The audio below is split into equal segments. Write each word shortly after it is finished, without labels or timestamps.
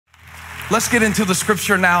Let's get into the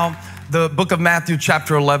scripture now, the book of Matthew,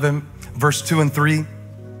 chapter 11, verse 2 and 3.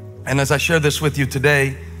 And as I share this with you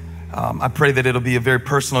today, I pray that it'll be a very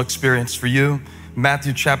personal experience for you.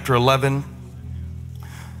 Matthew chapter 11,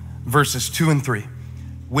 verses 2 and 3.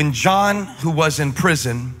 When John, who was in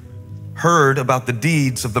prison, heard about the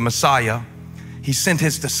deeds of the Messiah, he sent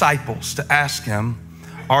his disciples to ask him,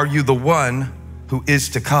 "Are you the one who is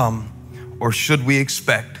to come, or should we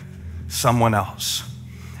expect someone else?"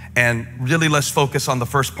 And really, let's focus on the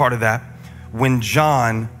first part of that. When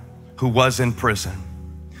John, who was in prison.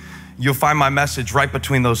 You'll find my message right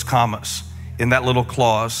between those commas in that little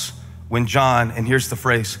clause. When John, and here's the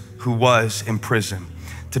phrase, who was in prison.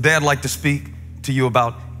 Today, I'd like to speak to you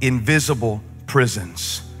about invisible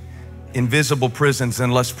prisons. Invisible prisons.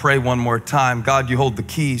 And let's pray one more time. God, you hold the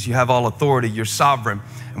keys. You have all authority. You're sovereign.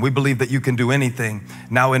 And we believe that you can do anything.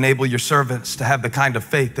 Now enable your servants to have the kind of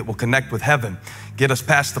faith that will connect with heaven. Get us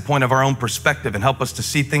past the point of our own perspective and help us to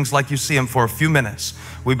see things like you see them for a few minutes.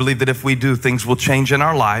 We believe that if we do, things will change in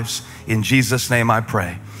our lives. In Jesus' name I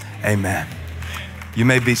pray. Amen. You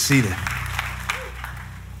may be seated.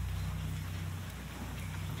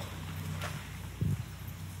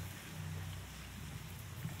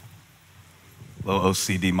 Little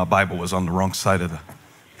OCD, my Bible was on the wrong side of the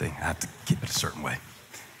thing. I have to keep it a certain way.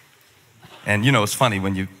 And you know, it's funny,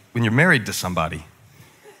 when you're married to somebody,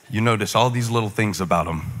 you notice all these little things about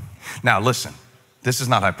them. Now listen, this is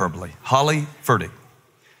not hyperbole. Holly Furtick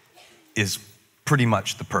is pretty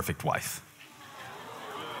much the perfect wife.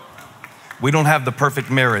 We don't have the perfect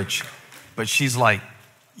marriage, but she's like,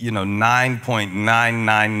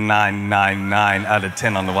 9.99999 out of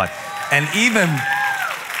 10 on the wife. And even,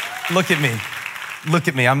 look at me.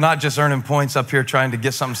 I'm not just earning points up here trying to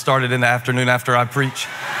get something started in the afternoon after I preach.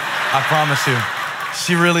 I promise you,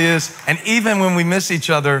 she really is. And even when we miss each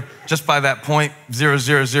other, just by that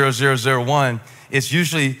 0.000001, it's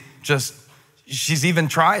usually just, she's even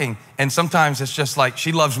trying. And sometimes it's just like,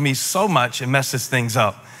 she loves me so much, it messes things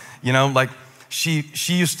up. Like she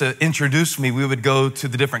used to introduce me. We would go to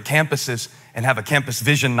the different campuses and have a campus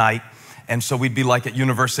vision night. And so we'd be like at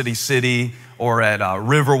University City or at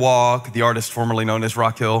Riverwalk, the artist formerly known as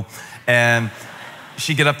Rock Hill. And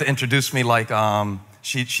she'd get up to introduce me like,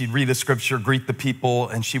 she'd read a scripture, greet the people,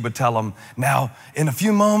 and she would tell them, "Now, in a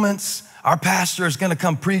few moments, our pastor is gonna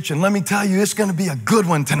come preach, and let me tell you, it's gonna be a good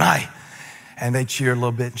one tonight." And they'd cheer a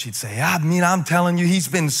little bit, and she'd say, I'm telling you, he's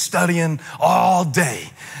been studying all day.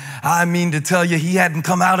 I mean to tell you, he hadn't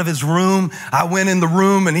come out of his room. I went in the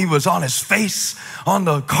room and he was on his face on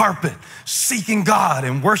the carpet, seeking God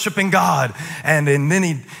and worshiping God. And then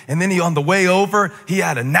he on the way over, he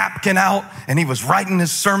had a napkin out and he was writing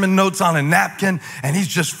his sermon notes on a napkin, and he's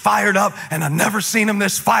just fired up, and I've never seen him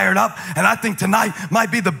this fired up. And I think tonight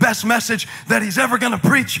might be the best message that he's ever gonna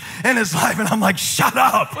preach in his life. And I'm like, shut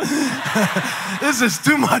up. This is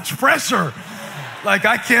too much pressure. Like,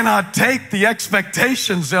 I cannot take the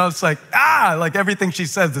expectations. It's like, like everything she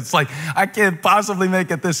says, it's like, I can't possibly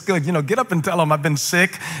make it this good. Get up and tell them I've been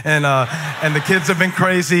sick and the kids have been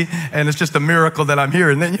crazy, and it's just a miracle that I'm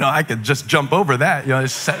here. And then, I could just jump over that.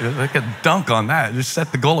 I could dunk on that. Just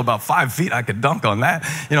set the goal about 5 feet. I could dunk on that.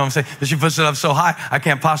 You know what I'm saying? But she puts it up so high, I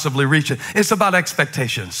can't possibly reach it. It's about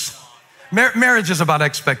expectations. Marriage is about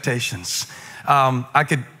expectations. I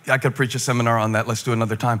could preach a seminar on that. Let's do it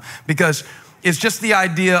another time, because it's just the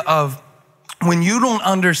idea of when you don't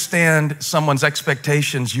understand someone's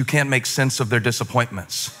expectations, you can't make sense of their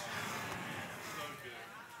disappointments.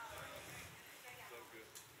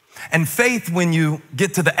 And faith, when you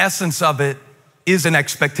get to the essence of it, is an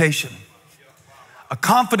expectation, a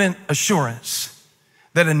confident assurance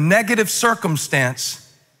that a negative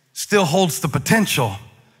circumstance still holds the potential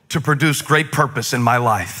to produce great purpose in my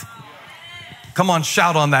life. Come on,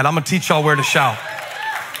 shout on that. I'm gonna teach y'all where to shout.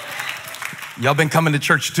 Y'all been coming to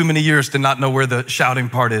church too many years to not know where the shouting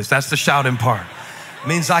part is. That's the shouting part. It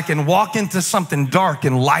means I can walk into something dark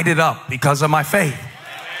and light it up because of my faith.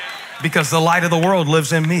 Because the light of the world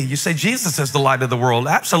lives in me. You say, Jesus is the light of the world.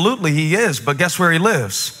 Absolutely, he is, but guess where he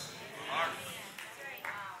lives?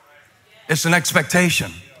 It's an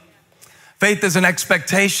expectation. Faith is an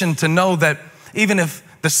expectation to know that even if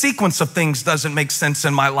the sequence of things doesn't make sense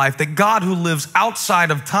in my life, that God, who lives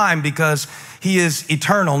outside of time because he is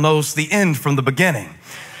eternal, knows the end from the beginning.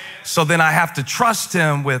 So then I have to trust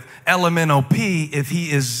him with LMNOP if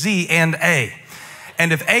he is Z and A.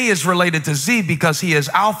 And if A is related to Z because he is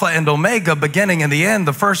Alpha and Omega, beginning and the end,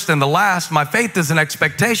 the first and the last, my faith is an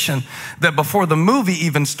expectation that before the movie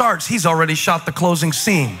even starts, he's already shot the closing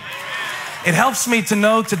scene. It helps me to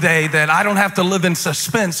know today that I don't have to live in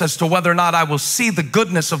suspense as to whether or not I will see the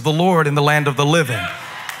goodness of the Lord in the land of the living.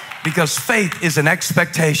 Because faith is an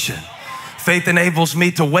expectation. Faith enables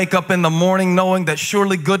me to wake up in the morning knowing that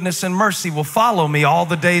surely goodness and mercy will follow me all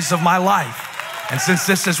the days of my life. And since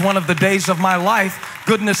this is one of the days of my life,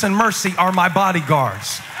 goodness and mercy are my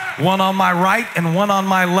bodyguards. One on my right and one on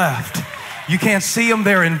my left. You can't see them,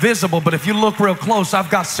 they're invisible, but if you look real close, I've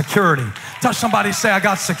got security. Touch somebody, say, I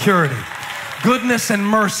got security. Goodness and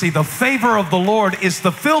mercy, the favor of the Lord is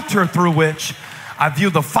the filter through which I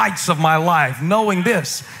view the fights of my life, knowing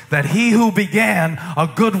this, that he who began a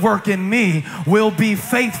good work in me will be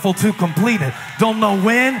faithful to complete it. Don't know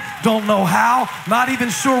when, don't know how, not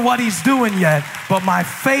even sure what he's doing yet, but my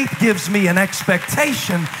faith gives me an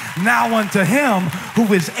expectation now unto him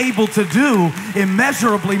who is able to do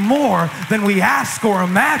immeasurably more than we ask or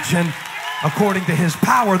imagine, according to his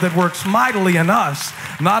power that works mightily in us,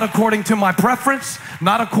 not according to my preference,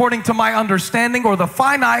 not according to my understanding or the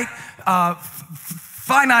finite,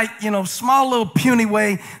 small little puny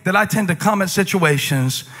way that I tend to come at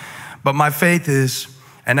situations, but my faith is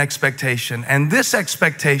an expectation, and this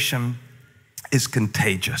expectation is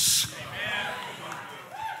contagious.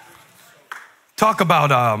 Talk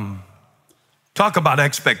about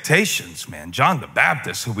expectations, man. John the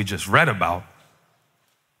Baptist, who we just read about,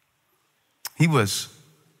 he was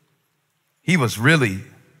really,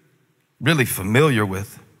 really familiar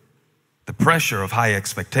with the pressure of high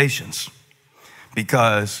expectations,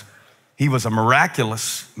 because he was a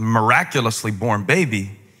miraculously born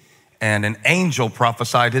baby, and an angel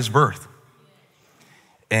prophesied his birth.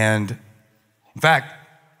 And in fact,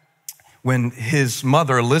 when his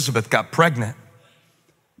mother Elizabeth got pregnant,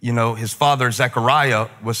 his father Zechariah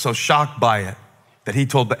was so shocked by it that he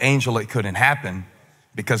told the angel it couldn't happen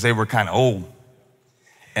because they were kind of old.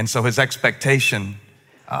 And so his expectation,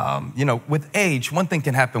 with age, one thing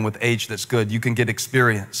can happen with age that's good. You can get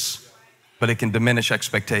experience, but it can diminish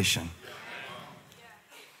expectation.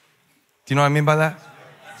 Do you know what I mean by that?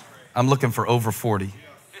 I'm looking for over 40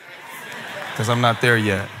 because I'm not there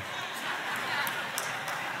yet.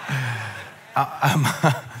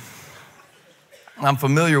 I'm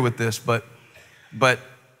familiar with this, but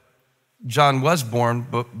John was born,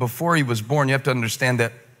 but before he was born, you have to understand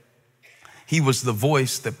that he was the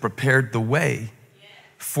voice that prepared the way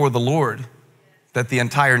for the Lord, that the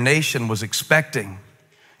entire nation was expecting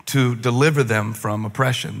to deliver them from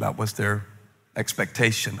oppression. That was their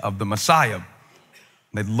expectation of the Messiah.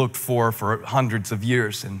 They'd looked for hundreds of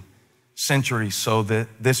years and centuries, so that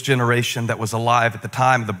this generation that was alive at the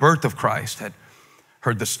time of the birth of Christ had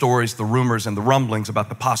heard the stories, the rumors, and the rumblings about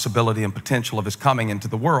the possibility and potential of his coming into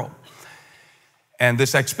the world. And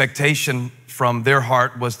this expectation from their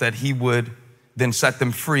heart was that he would then set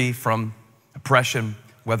them free from oppression,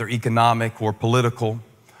 whether economic or political,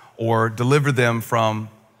 or deliver them from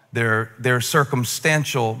their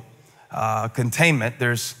circumstantial containment.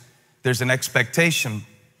 There's an expectation.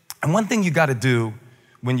 And one thing you got to do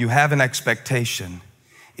when you have an expectation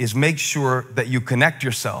is make sure that you connect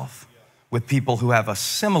yourself with people who have a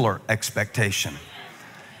similar expectation.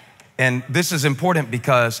 And this is important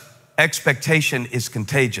because expectation is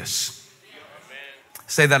contagious.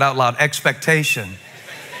 Say that out loud. Expectation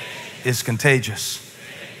is contagious.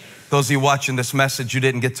 Those of you watching this message, you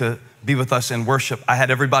didn't get to be with us in worship. I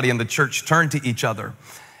had everybody in the church turn to each other,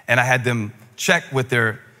 and I had them check with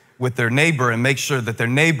their neighbor and make sure that their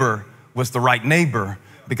neighbor was the right neighbor,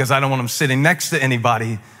 because I don't want them sitting next to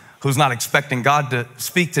anybody who's not expecting God to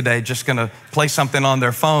speak today, just gonna play something on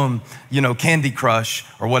their phone, Candy Crush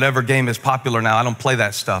or whatever game is popular now. I don't play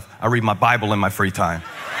that stuff. I read my Bible in my free time.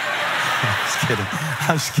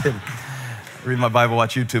 I'm just kidding. I read my Bible,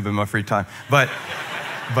 watch YouTube in my free time. But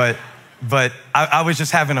I was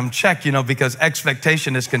just having them check, because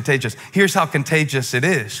expectation is contagious. Here's how contagious it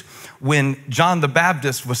is. When John the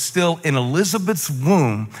Baptist was still in Elizabeth's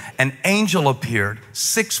womb, an angel appeared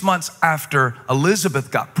 6 months after Elizabeth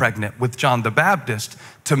got pregnant with John the Baptist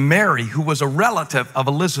to Mary, who was a relative of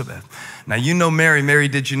Elizabeth. Now, Mary. Mary,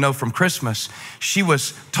 did you know from Christmas? She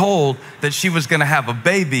was told that she was gonna have a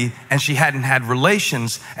baby and she hadn't had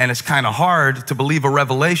relations, and it's kind of hard to believe a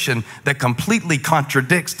revelation that completely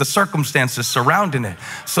contradicts the circumstances surrounding it.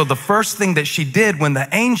 So the first thing that she did when the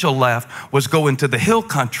angel left was go into the hill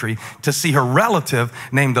country to see her relative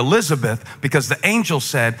named Elizabeth, because the angel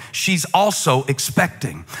said she's also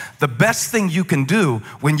expecting. The best thing you can do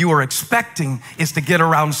when you are expecting is to get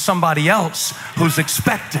around somebody else who's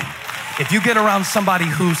expecting. If you get around somebody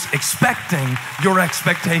who's expecting, your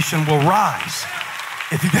expectation will rise.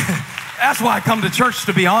 That's why I come to church,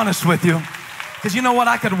 to be honest with you. Because you know what?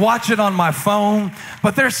 I could watch it on my phone,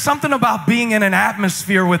 but there's something about being in an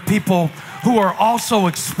atmosphere with people who are also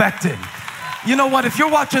expecting. You know what? If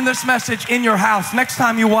you're watching this message in your house, next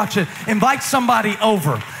time you watch it, invite somebody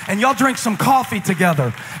over and y'all drink some coffee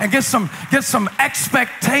together and get some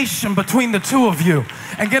expectation between the two of you,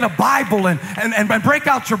 and get a Bible and break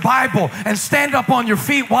out your Bible and stand up on your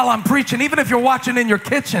feet while I'm preaching. Even if you're watching in your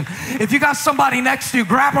kitchen, if you got somebody next to you,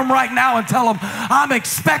 grab them right now and tell them, I'm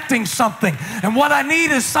expecting something. And what I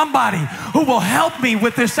need is somebody who will help me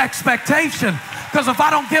with this expectation. Because if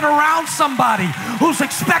I don't get around somebody who's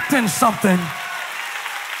expecting something,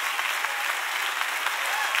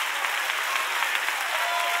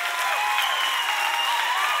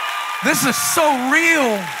 this is so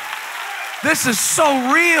real. This is so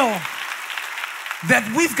real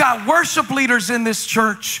that we've got worship leaders in this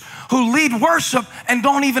church who lead worship and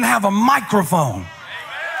don't even have a microphone.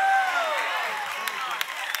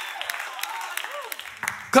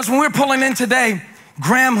 Because when we were pulling in today,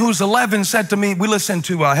 Graham, who's 11, said to me, we listened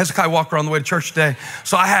to Hezekiah Walker on the way to church today.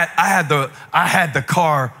 So I had the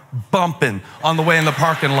car bumping on the way in the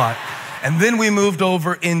parking lot. And then we moved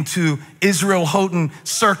over into Israel Houghton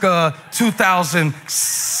circa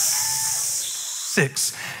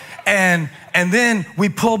 2006. And then we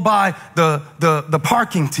pulled by the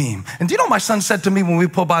parking team. And do you know what my son said to me when we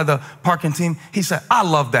pulled by the parking team? He said, I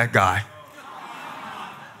love that guy.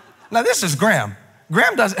 Now this is Graham.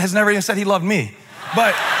 Graham has never even said he loved me.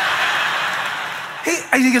 But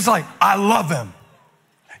he gets like, I love him.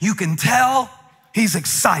 You can tell he's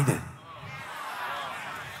excited.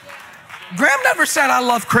 Graham never said, I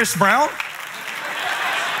love Chris Brown.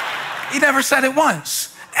 He never said it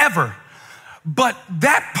once, ever. But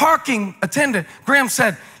that parking attendant, Graham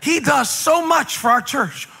said, he does so much for our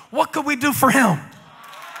church. What could we do for him?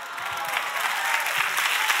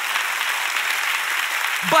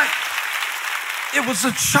 But it was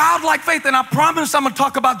a childlike faith, and I promise I'm gonna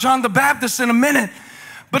talk about John the Baptist in a minute,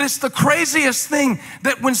 but it's the craziest thing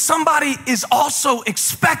that when somebody is also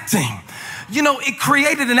expecting, you know, it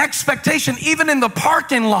created an expectation even in the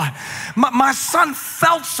parking lot. My son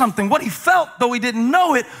felt something. What he felt, though he didn't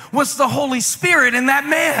know it, was the Holy Spirit in that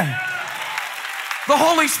man. The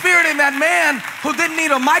Holy Spirit in that man who didn't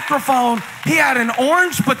need a microphone. He had an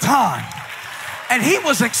orange baton, and he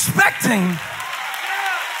was expecting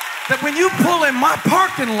that when you pull in my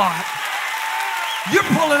parking lot, you're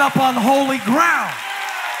pulling up on holy ground.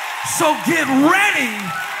 So get ready.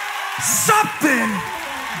 Something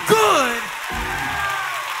good.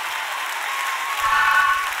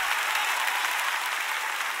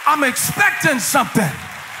 I'm expecting something.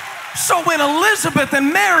 So when Elizabeth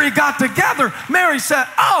and Mary got together, Mary said,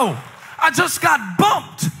 oh, I just got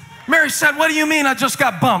bumped. Mary said, what do you mean I just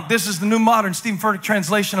got bumped? This is the New Modern Stephen Furtick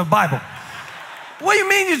translation of Bible. What do you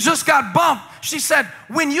mean you just got bumped? She said,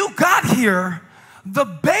 when you got here, the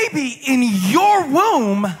baby in your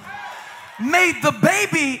womb made the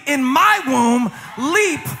baby in my womb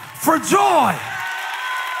leap for joy.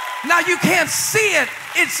 Now you can't see it,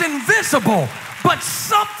 it's invisible, but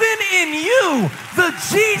something in you, the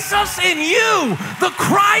Jesus in you, the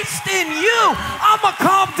Christ in you, I'm gonna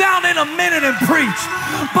calm down in a minute and preach,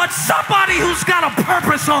 but somebody who's got a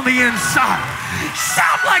purpose on the inside,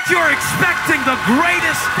 shout like you're expecting the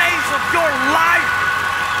greatest days of your life.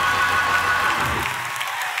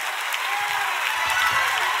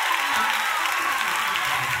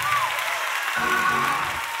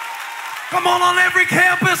 Come on every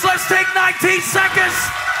campus, let's take 19 seconds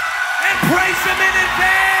and praise him in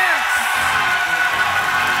advance.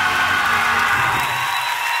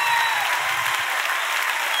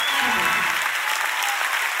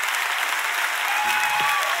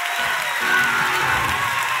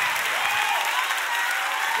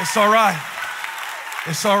 It's all right.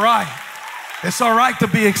 It's all right. It's all right to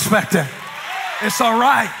be expectant. It's all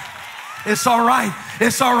right. It's all right.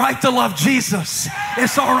 It's all right to love Jesus.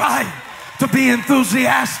 It's all right to be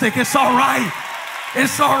enthusiastic. It's all right.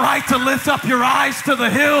 It's all right to lift up your eyes to the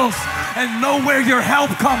hills and know where your help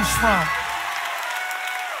comes from.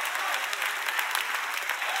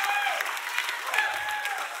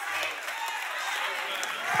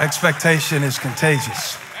 Expectation is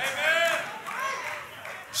contagious.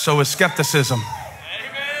 So is skepticism.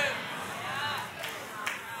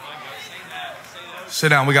 Sit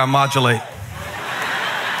down, we got to modulate.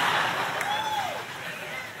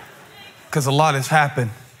 Because a lot has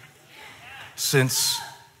happened since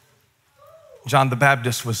John the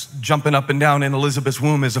Baptist was jumping up and down in Elizabeth's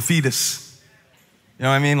womb as a fetus. You know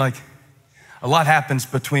what I mean? Like, a lot happens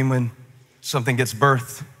between when something gets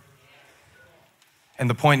birthed and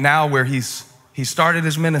the point now where he started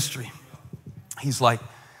his ministry. He's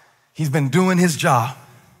been doing his job.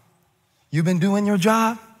 You've been doing your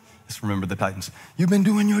job? Let's remember the Titans. You've been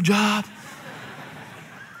doing your job.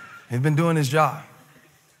 He's been doing his job.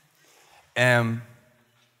 And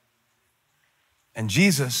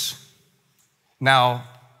Jesus now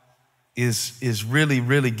is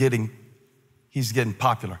really getting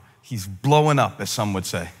popular. He's blowing up, as some would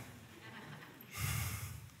say.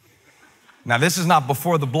 Now, this is not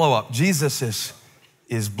before the blow up. Jesus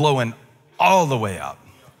is blowing all the way up.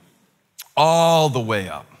 All the way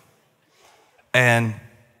up. And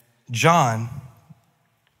John,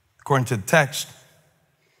 according to the text,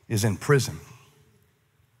 is in prison.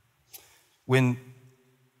 When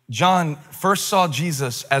John first saw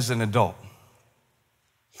Jesus as an adult,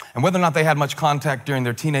 and whether or not they had much contact during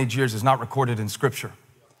their teenage years is not recorded in Scripture.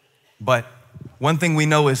 But one thing we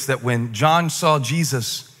know is that when John saw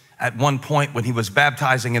Jesus at one point when he was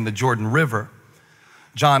baptizing in the Jordan River,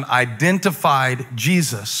 John identified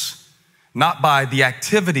Jesus not by the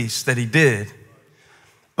activities that he did,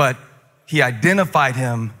 but he identified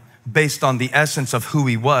him based on the essence of who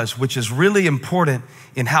he was, which is really important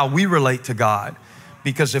in how we relate to God.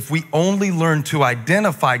 Because if we only learn to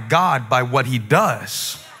identify God by what he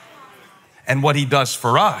does and what he does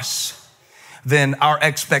for us, then our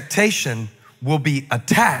expectation will be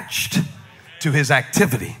attached to his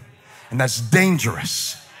activity. And that's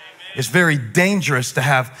dangerous. It's very dangerous to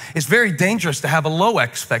have a low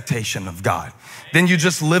expectation of God. Then you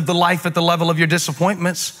just live the life at the level of your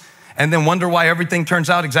disappointments and then wonder why everything turns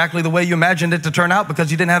out exactly the way you imagined it to turn out because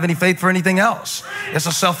you didn't have any faith for anything else. It's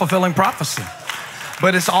a self-fulfilling prophecy.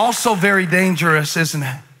 But it's also very dangerous, isn't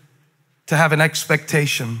it, to have an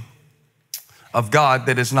expectation of God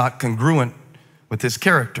that is not congruent with his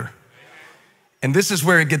character. And this is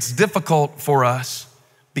where it gets difficult for us,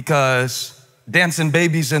 because dancing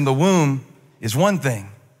babies in the womb is one thing.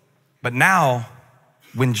 But now,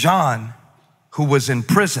 when John, who was in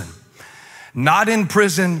prison, not in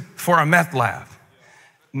prison for a meth lab,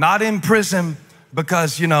 not in prison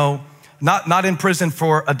because, not in prison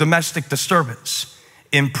for a domestic disturbance,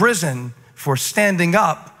 in prison for standing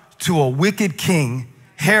up to a wicked king,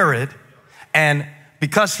 Herod, and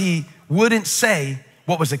because he wouldn't say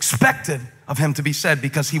what was expected of him to be said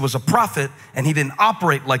because he was a prophet and he didn't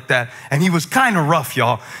operate like that. And he was kind of rough,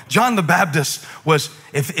 y'all. John the Baptist was,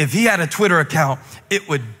 if he had a Twitter account, it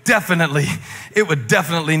would definitely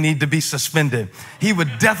need to be suspended. He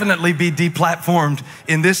would definitely be deplatformed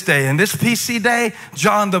in this day. In this PC day,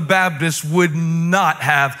 John the Baptist would not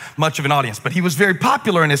have much of an audience, but he was very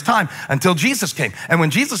popular in his time until Jesus came. And when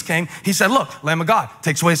Jesus came, he said, look, Lamb of God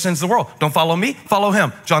takes away the sins of the world. Don't follow me, follow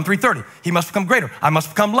him. John 3:30, he must become greater. I must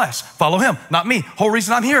become less. Follow him, not me. Whole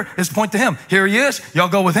reason I'm here is to point to him. Here he is. Y'all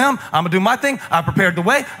go with him. I'm gonna do my thing. I prepared the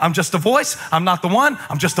way. I'm just a voice. I'm not the one.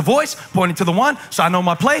 I'm just a voice pointing to the one. So I know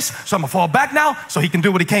my place. So I'm gonna fall back now so he can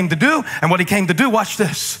do what he came to do. And what he came to do, watch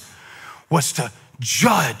this, was to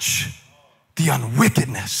judge the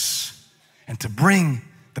unwickedness and to bring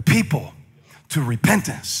the people to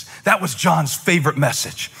repentance. That was John's favorite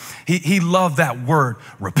message. He loved that word,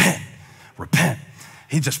 repent, repent.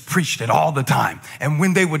 He just preached it all the time. And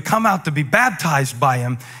when they would come out to be baptized by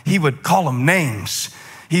him, he would call them names.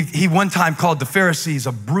 He one time called the Pharisees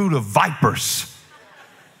a brood of vipers.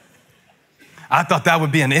 I thought that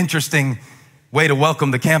would be an interesting way to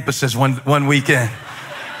welcome the campuses one weekend.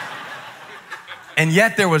 And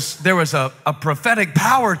yet there was a prophetic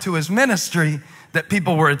power to his ministry that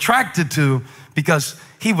people were attracted to, because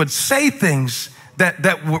he would say things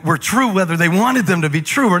that were true whether they wanted them to be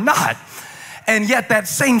true or not. And yet that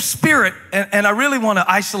same spirit, and I really want to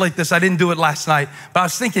isolate this. I didn't do it last night, but I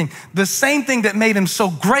was thinking the same thing that made him so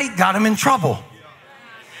great got him in trouble.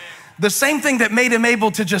 The same thing that made him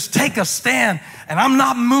able to just take a stand and I'm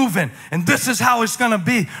not moving and this is how it's going to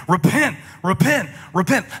be. Repent, repent,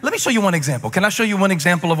 repent. Let me show you one example. Can I show you one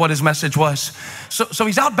example of what his message was? So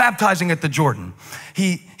he's out baptizing at the Jordan.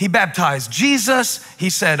 He baptized Jesus. He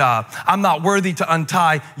said, I'm not worthy to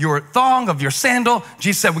untie your thong of your sandal.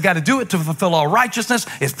 Jesus said, we got to do it to fulfill all righteousness.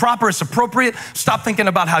 It's proper, it's appropriate. Stop thinking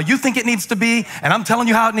about how you think it needs to be. And I'm telling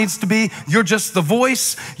you how it needs to be. You're just the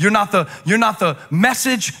voice. You're not the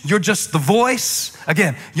message. You're just the voice.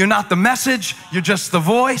 Again, you're not the message. You're just the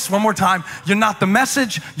voice. One more time. You're not the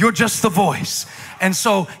message. You're just the voice. And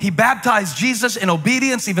so he baptized Jesus in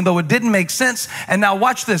obedience, even though it didn't make sense. And now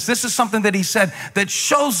watch this. This is something that he said that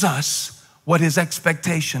shows us what his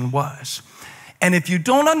expectation was. And if you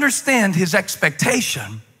don't understand his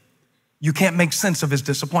expectation, you can't make sense of his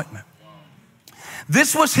disappointment.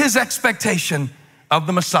 This was his expectation of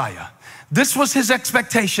the Messiah. This was his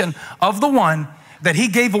expectation of the one that he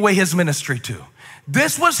gave away his ministry to.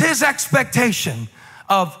 This was his expectation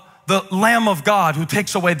of the Lamb of God who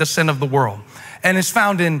takes away the sin of the world. And it's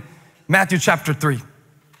found in Matthew chapter 3.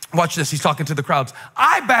 Watch this, he's talking to the crowds.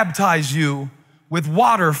 I baptize you with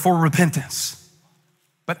water for repentance,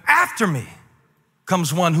 but after me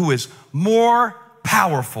comes one who is more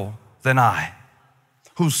powerful than I,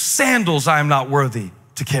 whose sandals I am not worthy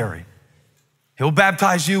to carry. He'll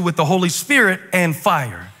baptize you with the Holy Spirit and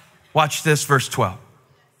fire. Watch this, verse 12.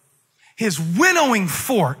 His winnowing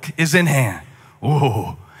fork is in hand.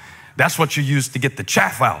 Ooh, that's what you use to get the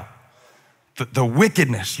chaff out. The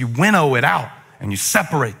wickedness, you winnow it out and you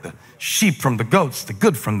separate the sheep from the goats, the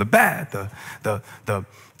good from the bad, the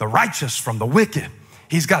righteous from the wicked.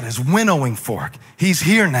 He's got his winnowing fork. He's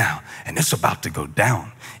here now, and it's about to go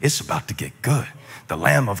down. It's about to get good. The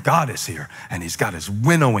Lamb of God is here, and he's got his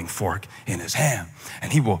winnowing fork in his hand,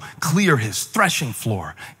 and he will clear his threshing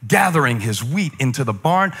floor, gathering his wheat into the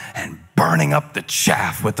barn and burning up the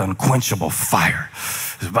chaff with unquenchable fire.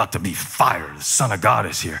 It's about to be fire. The Son of God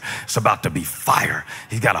is here. It's about to be fire.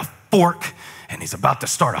 He's got a fork, and he's about to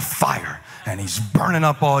start a fire. And he's burning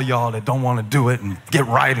up all y'all that don't want to do it and get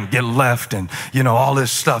right and get left and, you know, all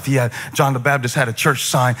this stuff. John the Baptist had a church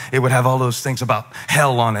sign. It would have all those things about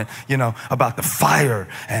hell on it, you know, about the fire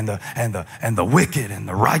and the wicked and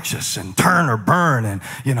the righteous and turn or burn. And,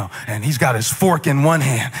 you know, and he's got his fork in one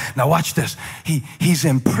hand. Now watch this. He's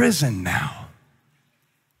in prison now.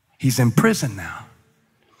 He's in prison now.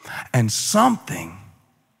 And something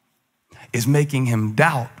is making him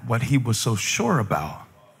doubt what he was so sure about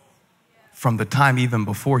from the time even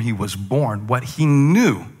before he was born. What he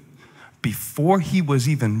knew before he was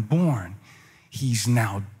even born, he's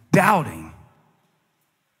now doubting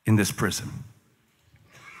in this prison.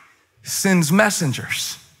 Sends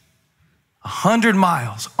messengers 100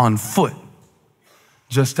 miles on foot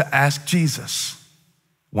just to ask Jesus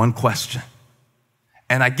one question.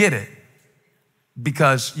 And I get it,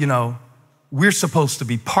 because, you know, we're supposed to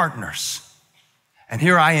be partners. And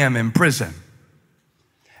here I am in prison.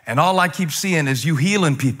 And all I keep seeing is you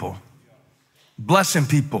healing people, blessing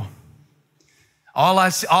people. All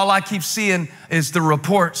I keep seeing is the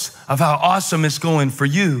reports of how awesome it's going for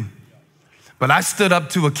you. But I stood up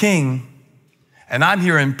to a king, and I'm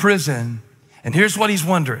here in prison. And here's what he's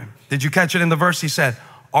wondering. Did you catch it in the verse? He said,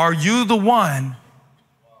 are you the one,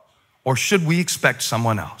 or should we expect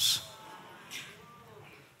someone else?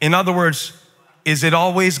 In other words, is it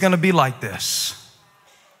always going to be like this?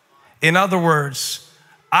 In other words,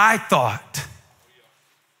 I thought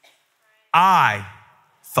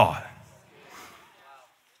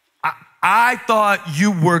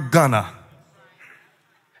you were gonna.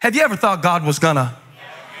 Have you ever thought God was gonna?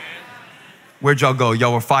 Where'd y'all go?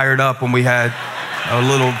 Y'all were fired up when we had a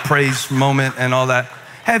little praise moment and all that.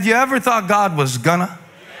 Have you ever thought God was gonna?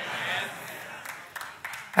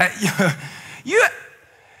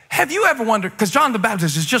 Have you ever wondered, because John the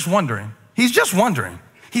Baptist is just wondering. He's just wondering.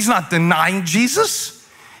 He's not denying Jesus.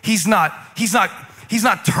 He's not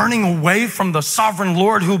turning away from the sovereign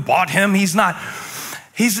Lord who bought him. He's not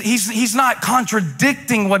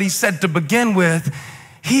contradicting what he said to begin with.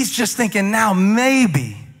 He's just thinking, now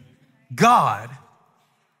maybe God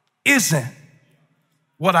isn't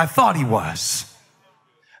what I thought he was.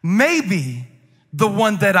 Maybe the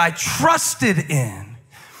one that I trusted in,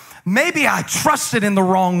 maybe I trusted in the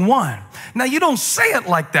wrong one. Now, you don't say it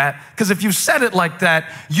like that, because if you said it like that,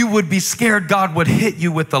 you would be scared God would hit you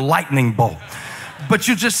with the lightning bolt. But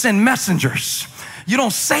you just send messengers. You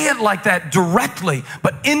don't say it like that directly,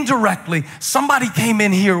 but indirectly, somebody came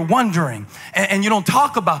in here wondering, and you don't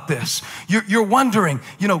talk about this. You're wondering,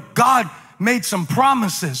 you know, God made some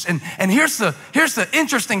promises. And here's the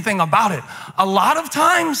interesting thing about it. A lot of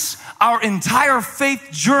times, our entire faith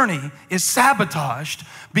journey is sabotaged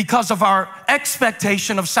because of our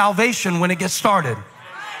expectation of salvation when it gets started.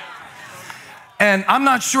 And I'm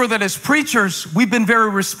not sure that as preachers, we've been very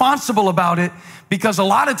responsible about it, because a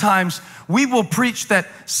lot of times we will preach that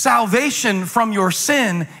salvation from your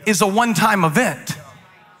sin is a one-time event.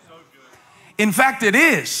 In fact, it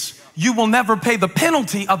is. You will never pay the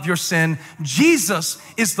penalty of your sin. Jesus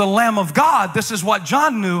is the Lamb of God. This is what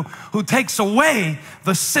John knew, who takes away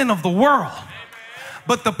the sin of the world.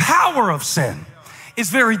 But the power of sin is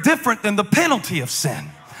very different than the penalty of sin.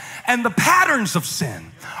 And the patterns of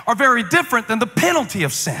sin are very different than the penalty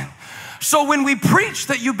of sin. So when we preach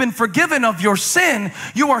that you've been forgiven of your sin,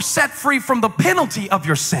 you are set free from the penalty of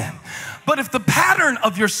your sin. But if the pattern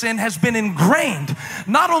of your sin has been ingrained,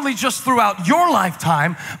 not only just throughout your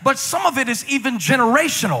lifetime, but some of it is even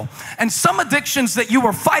generational, and some addictions that you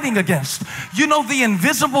were fighting against, you know, the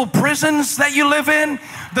invisible prisons that you live in,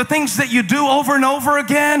 the things that you do over and over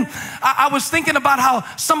again. I was thinking about how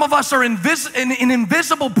some of us are in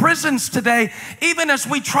invisible prisons today, even as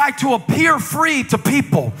we try to appear free to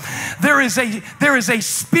people. There is a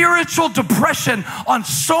spiritual depression on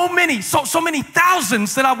so many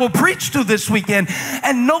thousands that I will preach to this weekend,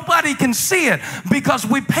 and nobody can see it because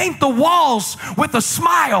we paint the walls with a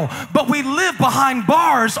smile, but we live behind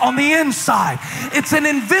bars on the inside. It's an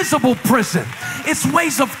invisible prison. It's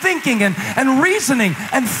ways of thinking and reasoning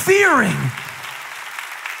and fearing.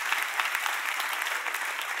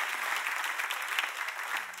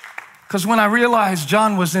 Because when I realized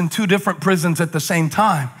John was in two different prisons at the same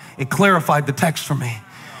time, it clarified the text for me.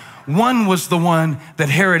 One was the one that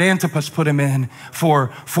Herod Antipas put him in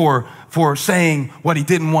for saying what he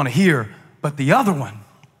didn't want to hear, but the other one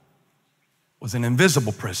was an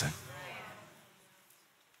invisible prison.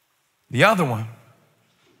 The other one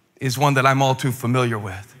is one that I'm all too familiar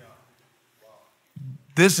with.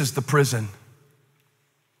 This is the prison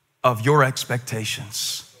of your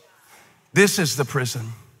expectations. This is the prison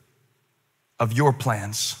of your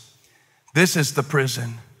plans. This is the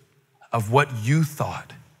prison of what you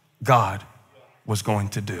thought God was going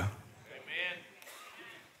to do.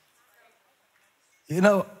 You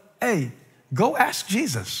know, hey, go ask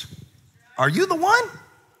Jesus, are you the one?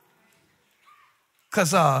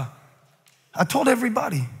 Because I told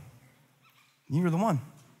everybody you were the one.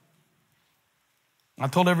 I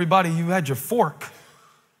told everybody you had your fork.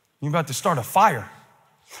 You're about to start a fire.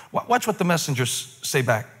 Watch what the messengers say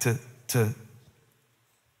back to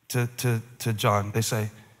John. They say,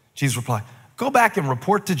 Jesus replied, go back and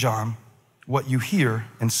report to John what you hear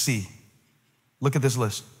and see. Look at this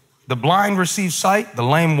list. The blind receive sight, the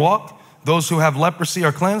lame walk, those who have leprosy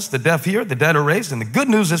are cleansed, the deaf hear, the dead are raised, and the good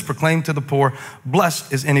news is proclaimed to the poor.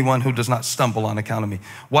 Blessed is anyone who does not stumble on account of me.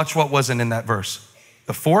 Watch what wasn't in that verse.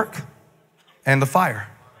 The fork and the fire.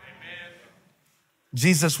 Amen.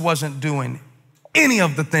 Jesus wasn't doing any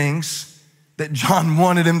of the things that John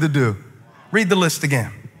wanted him to do. Read the list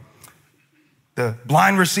again. The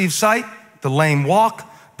blind receive sight, the lame walk,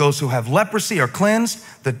 those who have leprosy are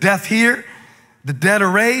cleansed, the deaf hear, the dead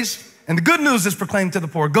are raised, and the good news is proclaimed to the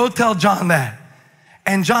poor. Go tell John that.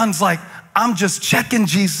 And John's like, I'm just checking,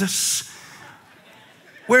 Jesus.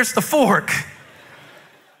 Where's the fork?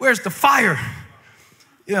 Where's the fire?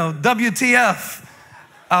 You know, WTF.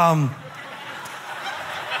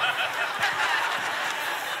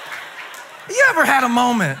 You ever had a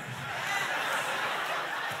moment?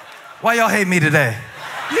 Why y'all hate me today?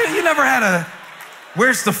 You never had a,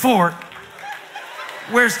 where's the fork?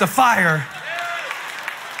 Where's the fire?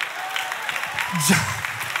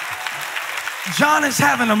 John is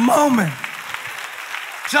having a moment.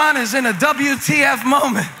 John is in a WTF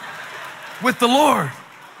moment with the Lord.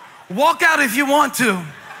 Walk out if you want to.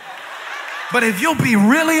 But if you'll be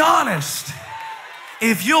really honest,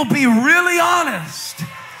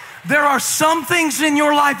 there are some things in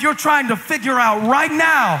your life you're trying to figure out right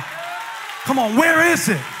now. Come on, where is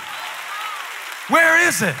it? Where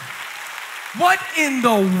is it? What in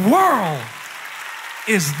the world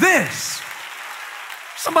is this?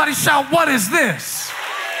 Somebody shout, what is this?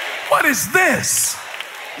 What is this?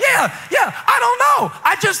 Yeah, I don't know.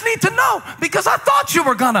 I just need to know because I thought you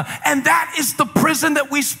were gonna. And that is the prison that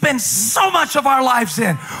we spend so much of our lives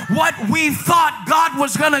in. What we thought God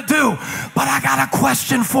was gonna do. But I got a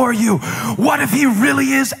question for you. What if he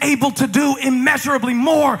really is able to do immeasurably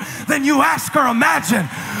more than you ask or imagine?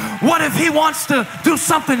 What if he wants to do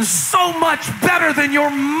something so much better than your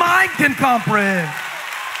mind can comprehend?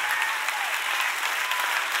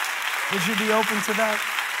 Would you be open to that?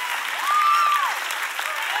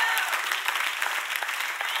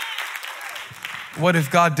 What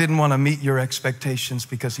if God didn't want to meet your expectations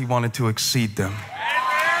because he wanted to exceed them?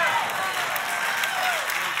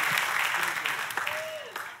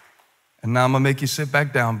 And now I'm going to make you sit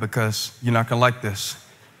back down because you're not going to like this.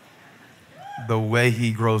 The way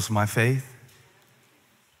he grows my faith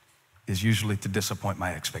is usually to disappoint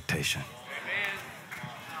my expectation.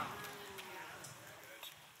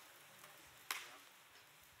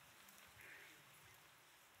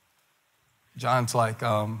 John's like,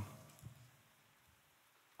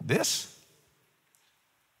 this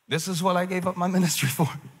is what I gave up my ministry for.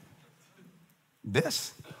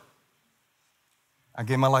 This. I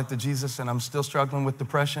gave my life to Jesus and I'm still struggling with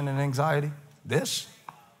depression and anxiety. This.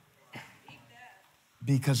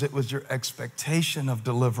 Because it was your expectation of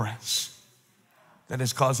deliverance that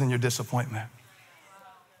is causing your disappointment.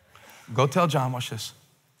 Go tell John, watch this.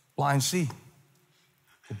 Blind see,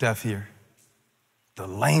 the deaf hear, the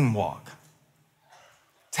lame walk.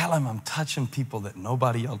 Tell him I'm touching people that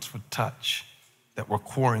nobody else would touch, that were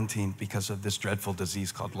quarantined because of this dreadful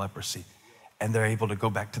disease called leprosy. And they're able to go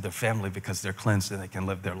back to their family because they're cleansed and they can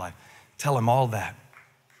live their life. Tell him all that.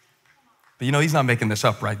 But you know, he's not making this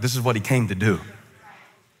up, right? This is what he came to do.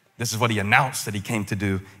 This is what he announced that he came to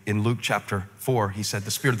do in Luke chapter 4. He said,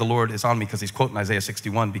 the Spirit of the Lord is on me, because he's quoting Isaiah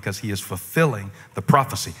 61, because he is fulfilling the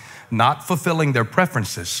prophecy. Not fulfilling their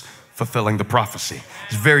preferences, fulfilling the prophecy.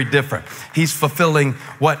 It's very different. He's fulfilling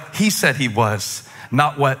what he said he was,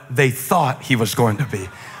 not what they thought he was going to be.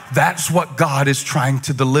 That's what God is trying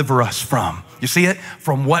to deliver us from. You see it?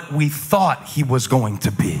 From what we thought he was going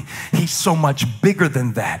to be. He's so much bigger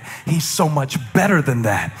than that. He's so much better than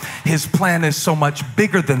that. His plan is so much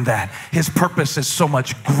bigger than that. His purpose is so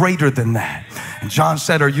much greater than that. And John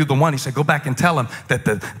said, are you the one? He said, go back and tell him that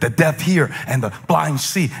the deaf hear and the blind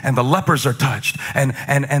see and the lepers are touched and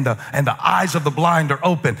the eyes of the blind are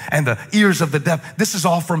open and the ears of the deaf. This is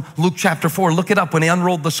all from Luke chapter 4. Look it up. When he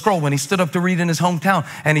unrolled the scroll, when he stood up to read in his hometown,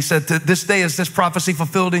 and he said, this day is this prophecy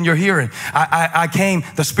fulfilled in your hearing. I came,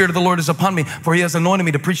 the Spirit of the Lord is upon me, for he has anointed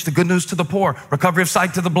me to preach the good news to the poor, recovery of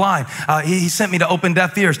sight to the blind. He sent me to open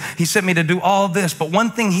deaf ears. He sent me to do all this. But one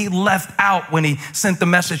thing he left out when he sent the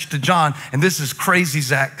message to John, and this is crazy,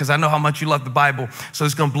 Zach, because I know how much you love the Bible, so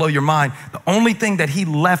it's going to blow your mind. The only thing that he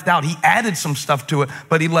left out, he added some stuff to it,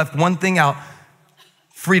 but he left one thing out: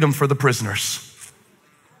 freedom for the prisoners.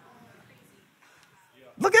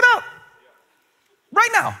 Look it up right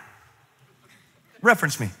now.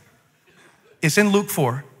 Reference me. It's in Luke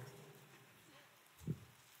 4.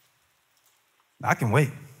 I can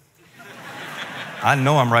wait. I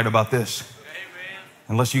know I'm right about this.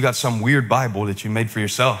 Unless you got some weird Bible that you made for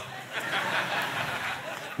yourself.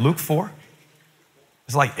 Luke 4.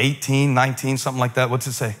 It's like 18, 19, something like that. What's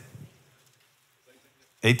it say?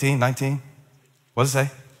 18, 19? What does it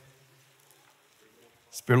say?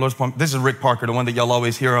 Spirit of the Lord's upon me. This is Rick Parker, the one that y'all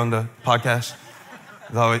always hear on the podcast.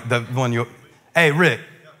 The one you. Hey, Rick.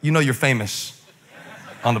 You know you're famous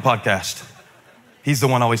on the podcast. He's the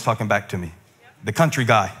one always talking back to me. The country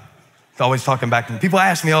guy. He's always talking back to me. People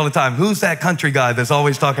ask me all the time, who's that country guy that's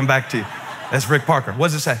always talking back to you? That's Rick Parker. What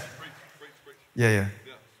does it say? Yeah.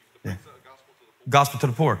 Gospel to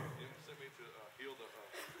the poor.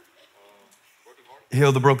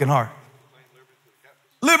 Heal the broken heart.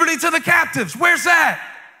 Liberty to the captives. Where's that?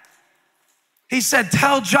 He said,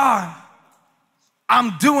 tell John,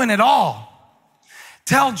 I'm doing it all.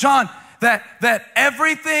 Tell John that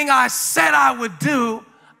everything I said I would do,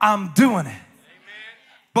 I'm doing it.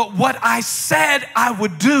 But what I said I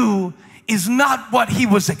would do is not what he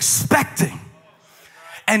was expecting.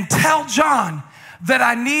 And tell John that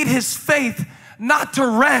I need his faith not to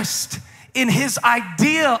rest in his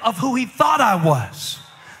idea of who he thought I was.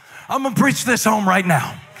 I'm gonna preach this home right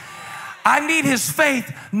now. I need his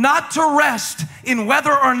faith not to rest in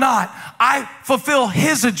whether or not I fulfill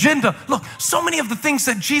his agenda. Look, so many of the things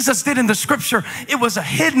that Jesus did in the scripture, it was a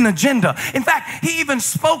hidden agenda. In fact, he even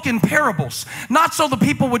spoke in parables, not so the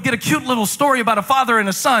people would get a cute little story about a father and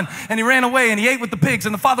a son, and he ran away and he ate with the pigs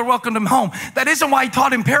and the father welcomed him home. That isn't why he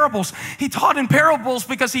taught in parables. He taught in parables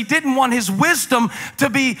because he didn't want his wisdom to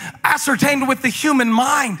be ascertained with the human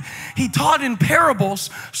mind. He taught in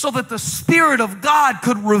parables so that the Spirit of God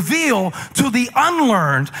could reveal to the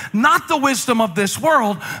unlearned, not the wisdom of this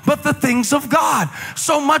world, but the things of God.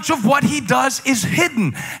 So much of what he does is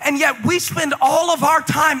hidden. And yet we spend all of our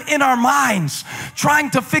time in our minds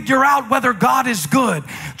trying to figure out whether God is good,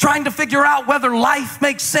 trying to figure out whether life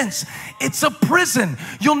makes sense. It's a prison.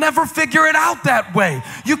 You'll never figure it out that way.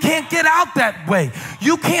 You can't get out that way.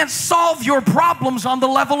 You can't solve your problems on the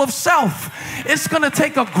level of self. It's going to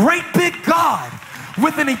take a great big God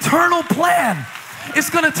with an eternal plan.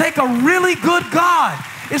 It's going to take a really good God.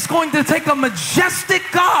 It's going to take a majestic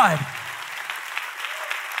God.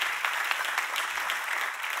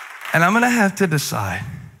 And I'm going to have to decide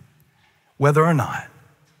whether or not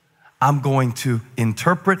I'm going to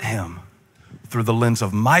interpret him through the lens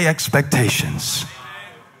of my expectations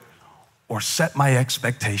or set my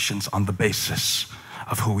expectations on the basis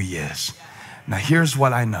of who he is. Now, here's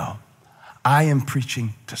what I know. I am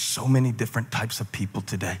preaching to so many different types of people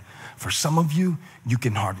today. For some of you, you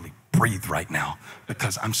can hardly breathe right now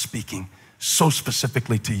because I'm speaking so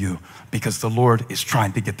specifically to you because the Lord is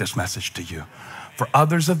trying to get this message to you. For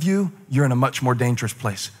others of you, you're in a much more dangerous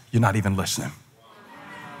place. You're not even listening.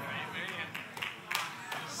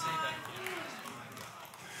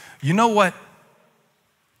 You know what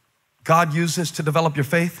God uses to develop your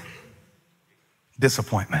faith?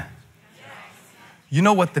 Disappointment. You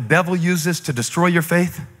know what the devil uses to destroy your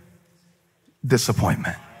faith?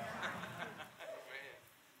 Disappointment.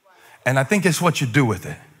 And I think it's what you do with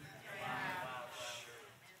it.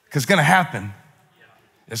 Because it's going to happen.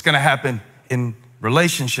 It's going to happen in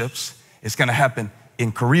relationships. It's going to happen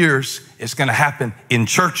in careers. It's going to happen in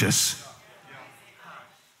churches.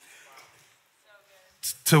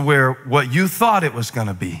 To where what you thought it was going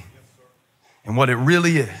to be and what it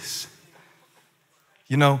really is.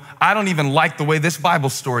 You know, I don't even like the way this Bible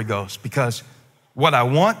story goes, because what I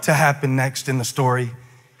want to happen next in the story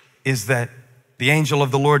is that the angel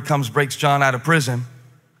of the Lord comes, breaks John out of prison,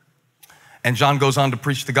 and John goes on to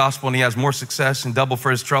preach the gospel, and he has more success and double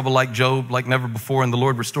for his trouble, like Job, like never before, and the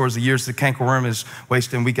Lord restores the years the cankerworm is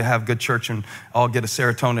wasted, and we can have good church and all get a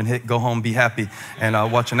serotonin hit, go home, be happy, and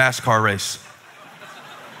watch a NASCAR race.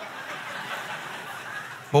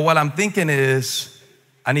 But what I'm thinking is,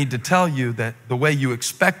 I need to tell you that the way you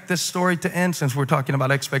expect this story to end, since we're talking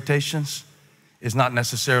about expectations, is not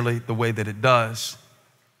necessarily the way that it does.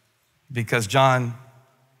 Because John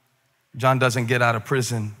doesn't get out of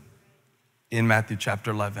prison in Matthew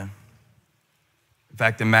chapter 11. In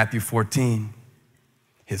fact, in Matthew 14,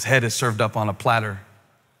 his head is served up on a platter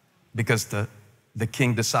because the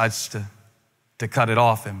king decides to cut it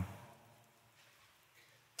off him.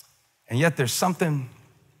 And yet there's something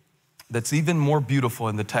that's even more beautiful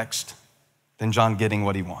in the text than John getting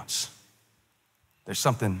what he wants. There's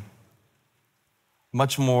something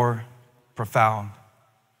much more profound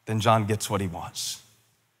than John gets what he wants.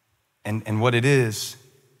 And what it is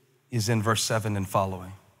in verse 7 and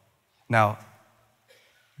following. Now,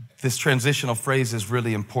 this transitional phrase is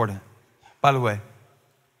really important. By the way,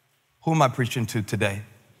 who am I preaching to today?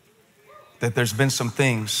 That there's been some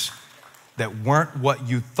things that weren't what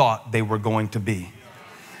you thought they were going to be.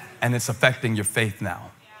 And it's affecting your faith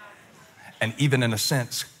now. And even in a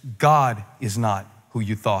sense, God is not who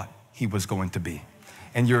you thought he was going to be.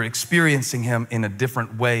 And you're experiencing him in a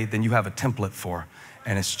different way than you have a template for.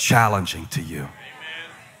 And it's challenging to you.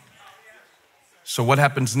 So what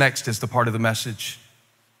happens next is the part of the message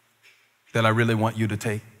that I really want you to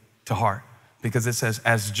take to heart. Because it says,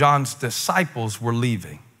 as John's disciples were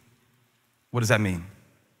leaving. What does that mean?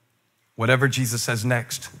 Whatever Jesus says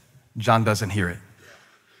next, John doesn't hear it.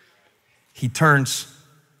 He turns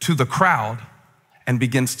to the crowd and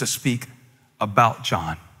begins to speak about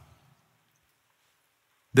John.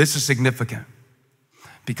 This is significant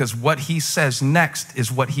because what he says next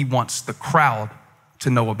is what he wants the crowd to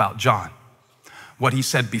know about John. What he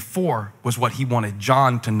said before was what he wanted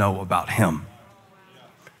John to know about him.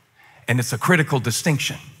 And it's a critical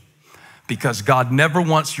distinction because God never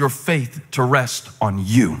wants your faith to rest on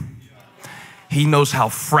you. He knows how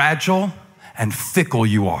fragile and fickle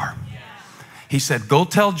you are. He said, go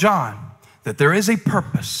tell John that there is a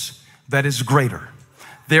purpose that is greater.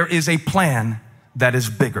 There is a plan that is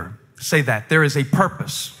bigger. Say that. There is a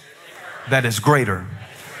purpose that is greater.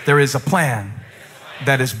 There is a plan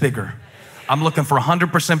that is bigger. I'm looking for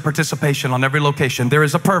 100% participation on every location. There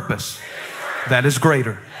is a purpose that is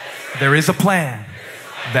greater. There is a plan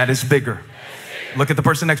that is bigger. Look at the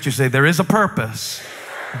person next to you. Say, there is a purpose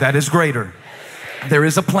that is greater. There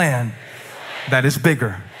is a plan that is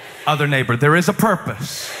bigger. Other neighbor, there is a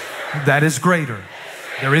purpose that is greater.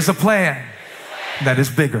 There is a plan that is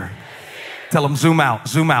bigger. Tell them zoom out,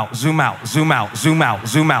 zoom out, zoom out, zoom out, zoom out,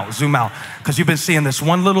 zoom out, zoom out. Because you've been seeing this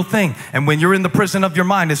one little thing. And when you're in the prison of your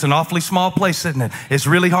mind, it's an awfully small place, isn't it? It's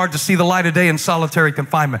really hard to see the light of day in solitary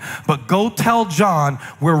confinement. But go tell John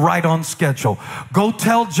we're right on schedule. Go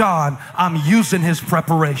tell John I'm using his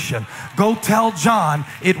preparation. Go tell John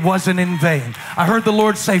it wasn't in vain. I heard the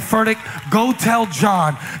Lord say, Furtick, go tell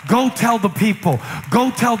John. Go tell the people.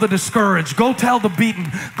 Go tell the discouraged. Go tell the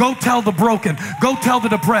beaten. Go tell the broken. Go tell the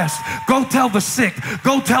depressed. Go tell the sick.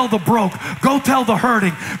 Go tell the broke. Go tell the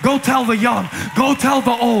hurting. Go tell the young. Go tell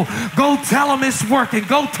the old. Go tell them it's working.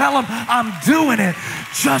 Go tell them I'm doing it,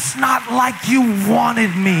 just not like you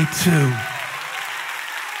wanted me to.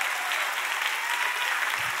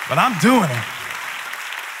 But I'm doing it.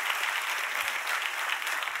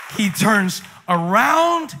 He turns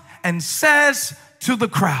around and says to the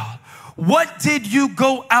crowd, what did you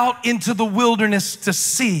go out into the wilderness to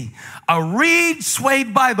see? A reed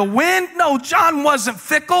swayed by the wind? No, John wasn't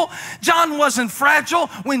fickle. John wasn't fragile.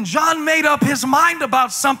 When John made up his mind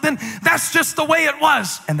about something, that's just the way it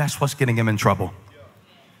was. And that's what's getting him in trouble.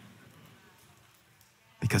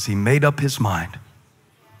 Because he made up his mind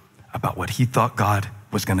about what he thought God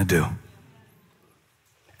was going to do.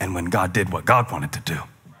 And when God did what God wanted to do.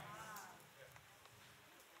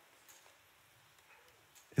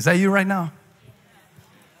 Is that you right now?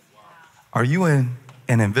 Are you in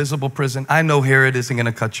an invisible prison. I know Herod isn't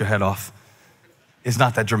gonna cut your head off. It's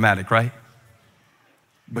not that dramatic, right?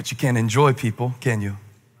 But you can't enjoy people, can you?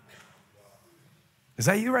 Is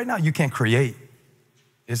that you right now? You can't create.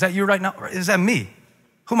 Is that you right now? Is that me?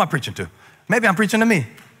 Who am I preaching to? Maybe I'm preaching to me.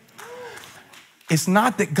 It's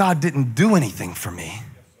not that God didn't do anything for me.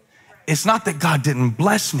 It's not that God didn't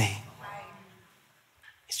bless me.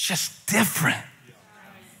 It's just different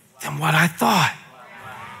than what I thought.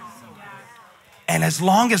 And as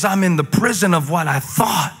long as I'm in the prison of what I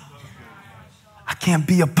thought, I can't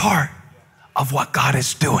be a part of what God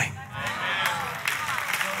is doing.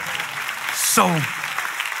 So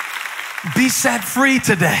be set free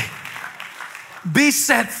today. Be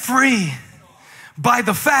set free by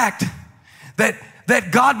the fact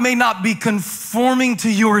that God may not be conforming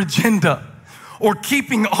to your agenda or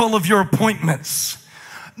keeping all of your appointments.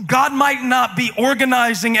 God might not be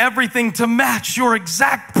organizing everything to match your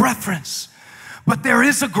exact preference, but there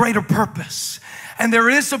is a greater purpose. And there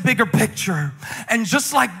is a bigger picture. And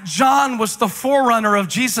just like John was the forerunner of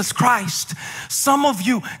Jesus Christ, some of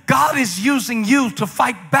you, God is using you to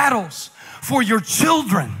fight battles for your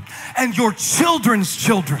children and your children's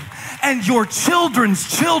children. And your children's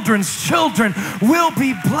children's children will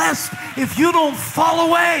be blessed if you don't fall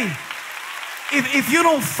away. If you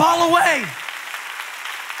don't fall away.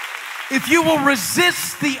 If you will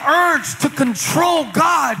resist the urge to control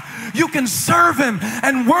God, you can serve Him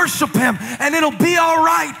and worship Him, and it'll be all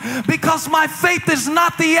right, because my faith is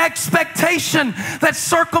not the expectation that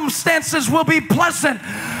circumstances will be pleasant.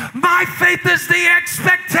 My faith is the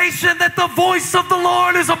expectation that the voice of the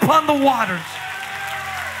Lord is upon the waters.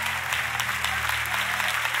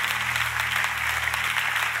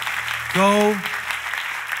 Go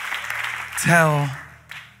tell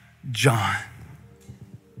John,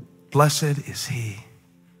 blessed is he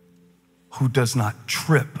who does not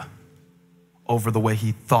trip over the way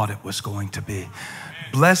he thought it was going to be.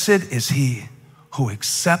 Blessed is he who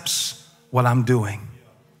accepts what I'm doing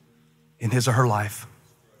in his or her life.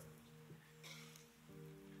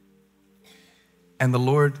 And the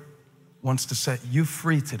Lord wants to set you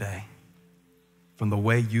free today from the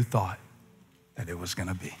way you thought that it was going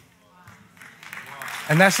to be.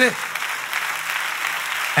 And that's it.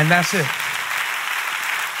 And that's it.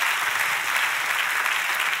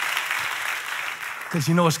 Because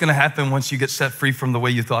you know what's going to happen once you get set free from the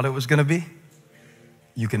way you thought it was going to be?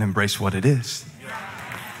 You can embrace what it is.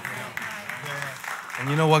 And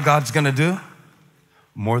you know what God's going to do?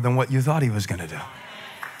 More than what you thought He was going to do.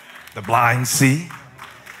 The blind see,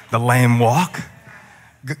 the lame walk.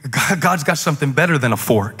 God's got something better than a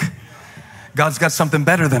fork. God's got something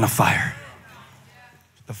better than a fire.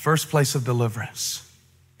 The first place of deliverance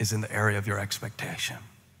is in the area of your expectation.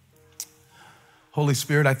 Holy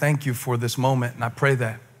Spirit, I thank you for this moment, and I pray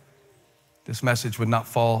that this message would not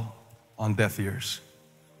fall on deaf ears.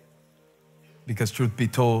 Because truth be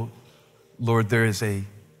told, Lord, there is a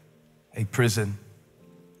prison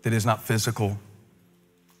that is not physical.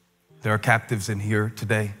 There are captives in here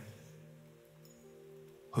today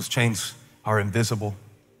whose chains are invisible.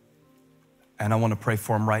 And I want to pray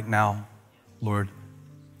for them right now, Lord,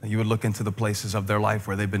 that you would look into the places of their life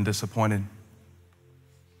where they've been disappointed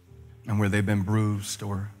and where they've been bruised,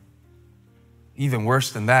 or even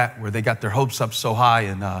worse than that, where they got their hopes up so high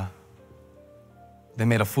and they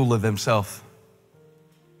made a fool of themselves.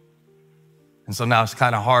 And so now it's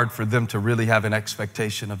kind of hard for them to really have an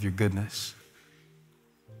expectation of your goodness.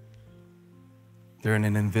 They're in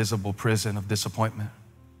an invisible prison of disappointment,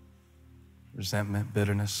 resentment,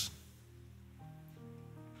 bitterness.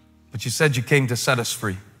 But you said you came to set us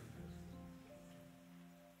free.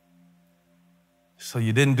 So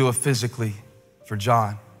you didn't do it physically for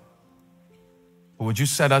John. But would you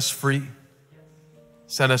set us free?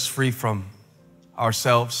 Set us free from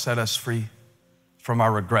ourselves. Set us free from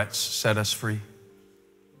our regrets. Set us free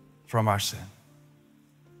from our sin.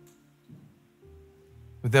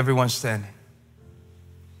 With everyone standing,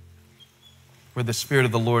 where the Spirit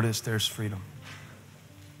of the Lord is, there's freedom.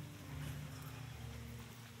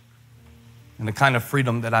 And the kind of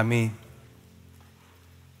freedom that I mean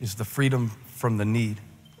is the freedom from the need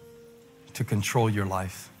to control your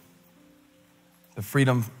life. The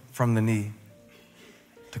freedom from the need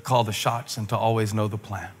to call the shots and to always know the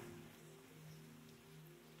plan.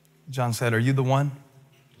 John said, are you the one?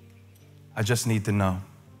 I just need to know.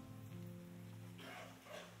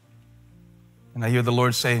 And I hear the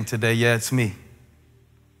Lord saying today, yeah, it's me.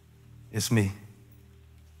 It's me.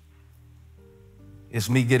 It's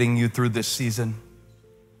me getting you through this season.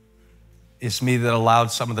 It's me that allowed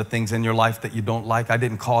some of the things in your life that you don't like. I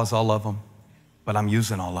didn't cause all of them, but I'm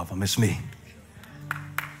using all of them. It's me.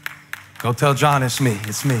 Go tell John it's me,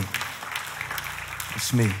 it's me.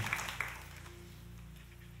 It's me.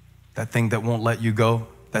 That thing that won't let you go,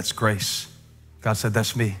 that's grace. God said,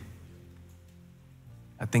 that's me.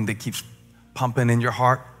 That thing that keeps pumping in your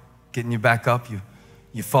heart, getting you back up.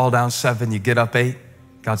 You fall down 7, you get up 8.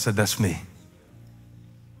 God said, that's me.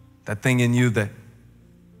 That thing in you that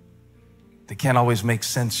can't always make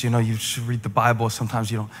sense. You know, you should read the Bible.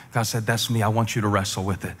 Sometimes you don't. God said, that's me. I want you to wrestle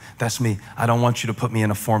with it. That's me. I don't want you to put me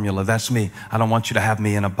in a formula. That's me. I don't want you to have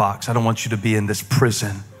me in a box. I don't want you to be in this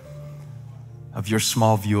prison of your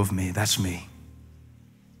small view of me. That's me.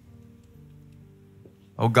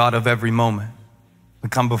 Oh God of every moment, we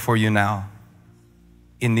come before you now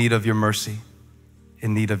in need of your mercy,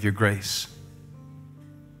 in need of your grace.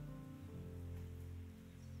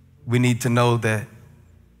 We need to know that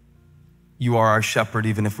you are our shepherd,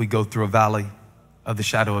 even if we go through a valley of the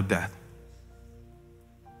shadow of death.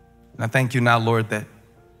 And I thank you now, Lord, that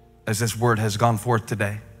as this word has gone forth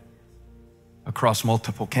today, across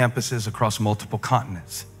multiple campuses, across multiple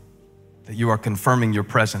continents, that you are confirming your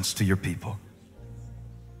presence to your people.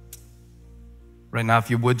 Right now, if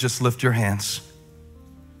you would just lift your hands.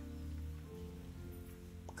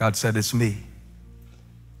 God said, it's me.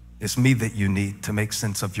 It's me that you need to make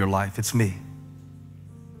sense of your life. It's me.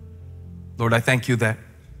 Lord, I thank you that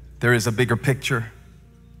there is a bigger picture.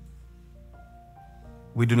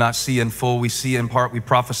 We do not see in full, we see in part, we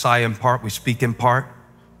prophesy in part, we speak in part.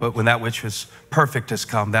 But when that which is perfect has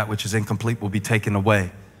come, that which is incomplete will be taken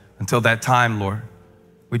away. Until that time, Lord,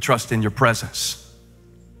 we trust in your presence.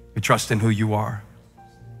 We trust in who you are.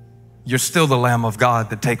 You're still the Lamb of God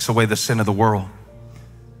that takes away the sin of the world.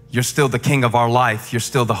 You're still the King of our life. You're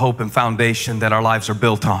still the hope and foundation that our lives are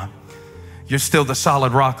built on. You're still the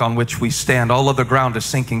solid rock on which we stand. All other ground is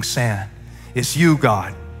sinking sand. It's you,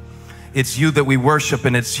 God. It's you that we worship,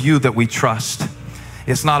 and it's you that we trust.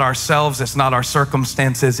 It's not ourselves. It's not our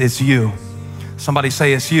circumstances. It's you. Somebody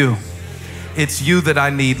say, it's you. It's you that I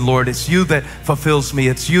need, Lord. It's you that fulfills me.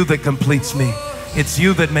 It's you that completes me. It's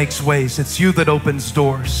you that makes ways. It's you that opens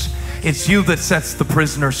doors. It's you that sets the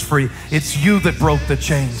prisoners free. It's you that broke the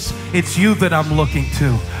chains. It's you that I'm looking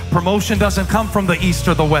to. Promotion doesn't come from the east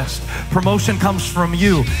or the west. Promotion comes from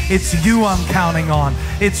you. It's you I'm counting on.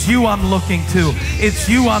 It's you I'm looking to. It's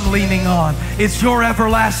you I'm leaning on. It's your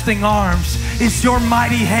everlasting arms. It's your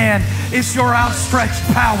mighty hand. It's your outstretched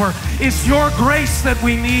power. It's your grace that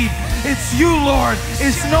we need. It's you, Lord.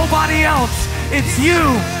 It's nobody else. It's you.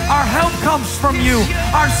 Our help comes from you.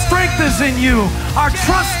 Our strength is in you. Our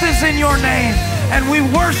trust is in your name. And we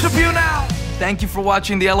worship you now. Thank you for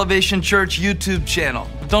watching the Elevation Church YouTube channel.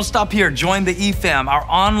 Don't stop here. Join the eFam, our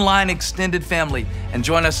online extended family, and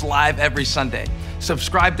join us live every Sunday.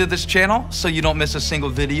 Subscribe to this channel so you don't miss a single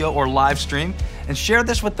video or live stream, and share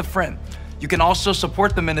this with a friend. You can also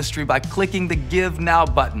support the ministry by clicking the Give Now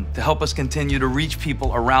button to help us continue to reach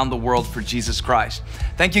people around the world for Jesus Christ.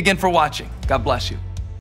 Thank you again for watching. God bless you.